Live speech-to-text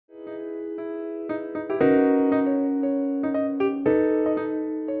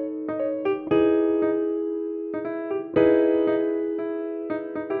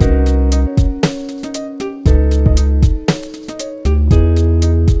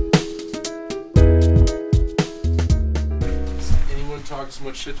as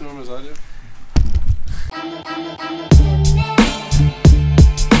much shit to him as I do?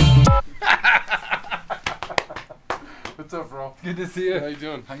 What's up, bro? Good to see you. How you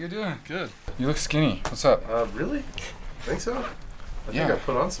doing? How you doing? Good. You look skinny. What's up? Really? Think so? I think I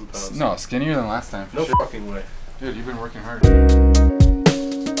put on some pounds. No, skinnier than last time. No fucking way. Dude, you've been working hard.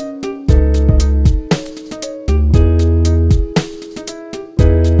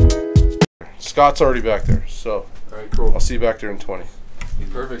 Scott's already back there, so. Alright, cool. I'll see you back there in 20.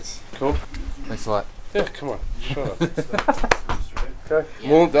 Perfect. Cool? Thanks a lot. Yeah, come on. Shut up. Okay.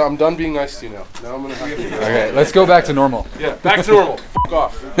 Well, I'm done being nice to you now. Now I'm gonna have to. Okay, let's go back to normal. Yeah, back to normal. Fuck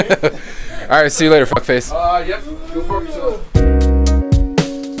off. Alright, see you later, fuckface. Yep. Go fuck yourself.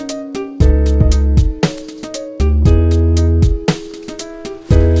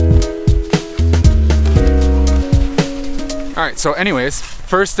 Alright, so anyways,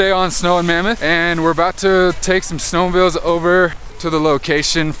 first day on snow in Mammoth, and we're about to take some snowmobiles over to the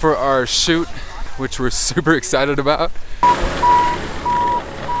location for our shoot, which we're super excited about.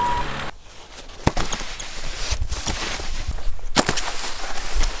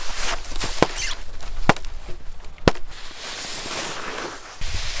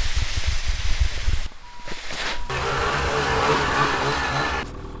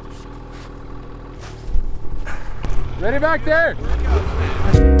 Ready back there?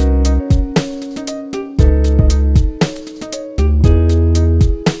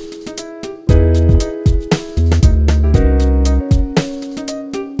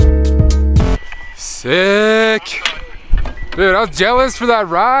 Sick! Dude, I was jealous for that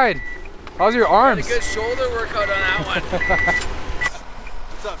ride. How's your arms? Good shoulder workout on that one.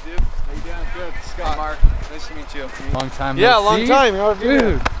 What's up, dude? How you doing? Good. Scott. Mark. Nice to meet you. Long time. Yeah, no long see. time. How have you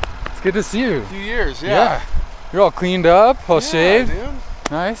been? Dude, it's good to see you. A few years, yeah. You're all cleaned up, all shaved. Dude.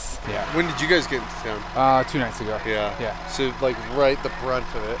 Nice. Yeah. When did you guys get into town? 2 nights ago. Yeah. Yeah. So like right the brunt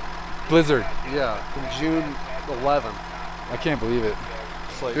of it. Blizzard. Yeah. In June 11th. I can't believe it.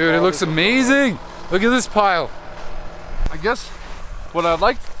 It's like Dude, it looks amazing. Look at this pile. I guess what I'd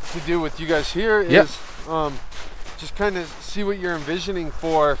like to do with you guys here is just kind of see what you're envisioning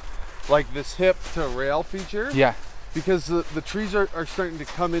for like this hip to rail feature. Yeah. Because the trees are starting to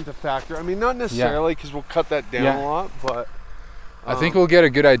come into factor. I mean, not necessarily because we'll cut that down a lot, but I think we'll get a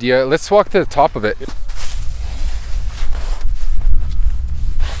good idea. Let's walk to the top of it.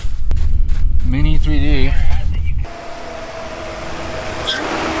 Mini 3D.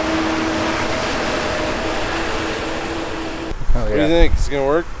 What do you think? Is it gonna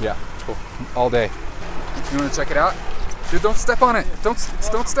work? Yeah. Cool. All day. You want to check it out? Dude, don't step on it. Don't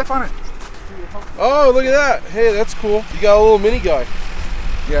step on it. Oh, look at that. Hey, that's cool. You got a little mini guy.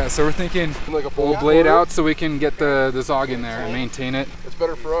 Yeah, so we're thinking Like a we'll blade out so we can get the Zog in there and maintain it. It's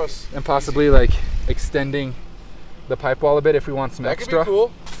better for us. And possibly like extending the pipe wall a bit if we want some That extra. could be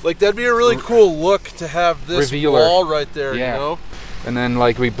cool. Like that'd be a really cool look to have this Revealer. wall right there, Yeah. you know? And then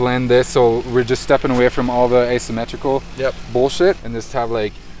like we blend this so we're just stepping away from all the asymmetrical bullshit and just have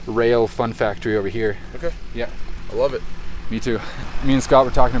like rail fun factory over here. Okay. Yeah. I love it. Me too. Me and Scott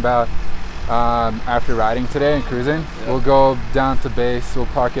were talking about after riding today and cruising, we'll go down to base, we'll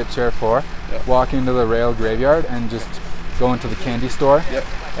park at Chair 4, walk into the rail graveyard and just go into the candy store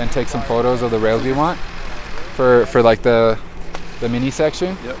and take some photos of the rails we want for like the mini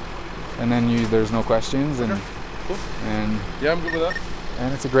section. And then there's no questions and and yeah, I'm good with that.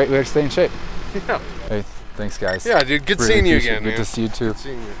 And it's a great way to stay in shape. Yeah. Hey, thanks guys. Yeah, dude, good Really seeing you appreciate again, it. man. Good to see you too. Good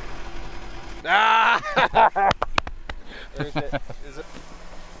seeing you. Ah! Is it?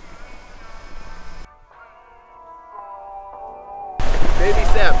 Baby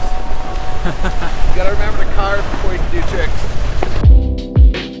steps. You gotta remember to carve before you can do tricks.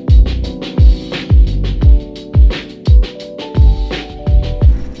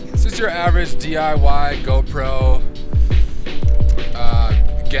 This is your average DIY GoPro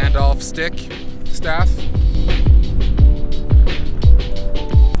Gandalf stick staff.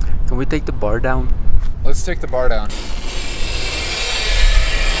 Can we take the bar down? Let's take the bar down.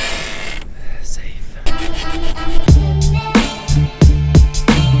 Safe.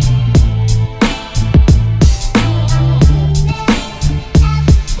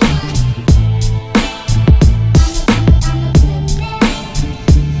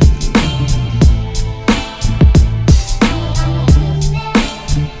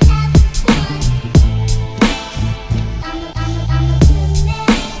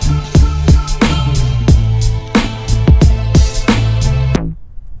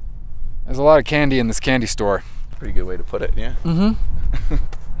 There's a lot of candy in this candy store. Pretty good way to put it, yeah. Mm-hmm.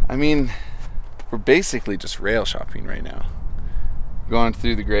 I mean, we're basically just rail shopping right now. Going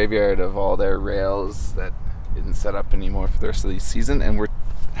through the graveyard of all their rails that isn't set up anymore for the rest of the season, and we're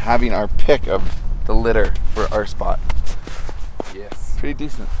having our pick of the litter for our spot. Yes. Pretty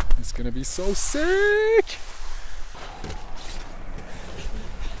decent. It's gonna be so sick.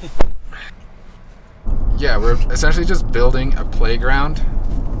 Yeah, we're essentially just building a playground,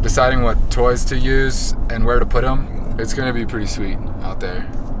 deciding what toys to use and where to put them. It's gonna be pretty sweet out there.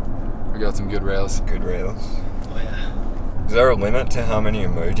 We got some good rails. Good rails. Oh yeah. Is there a limit to how many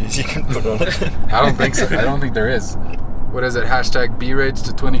emojis you can put on it? I don't think so. I don't think there is. What is it? Hashtag B-Rage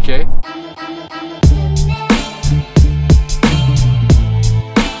to 20K?